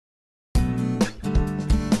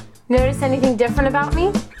Notice anything different about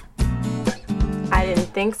me? I didn't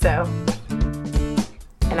think so.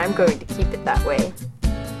 And I'm going to keep it that way.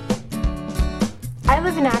 I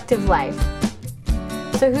live an active life.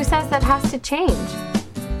 So who says that has to change?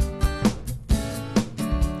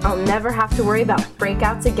 I'll never have to worry about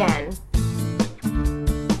breakouts again.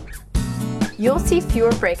 You'll see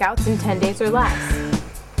fewer breakouts in 10 days or less.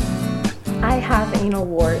 I have anal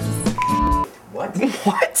warts. What?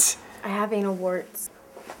 What? I have anal warts.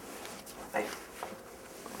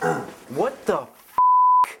 What the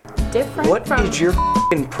Different What from... is your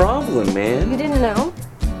problem, man? You didn't know?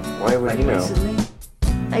 Why would you know? Recently?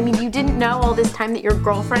 I mean, you didn't know all this time that your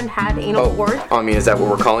girlfriend had anal warts? I mean, is that what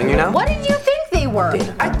we're calling you now? What did you think they were?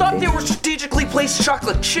 I thought they were strategically placed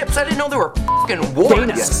chocolate chips. I didn't know they were fucking warts.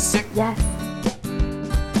 Dana. Yes.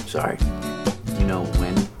 Sorry. Do you know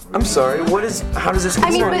when? I'm sorry. How does this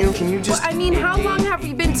concern you? Can you just... Well, I mean, how long have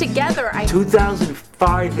we been together?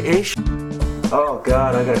 2005-ish. Oh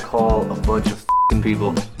God, I gotta call a bunch of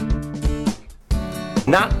people.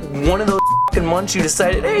 Not one of those months you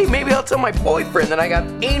decided, hey, maybe I'll tell my boyfriend that I got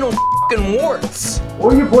anal warts.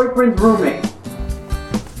 Or your boyfriend's roommate.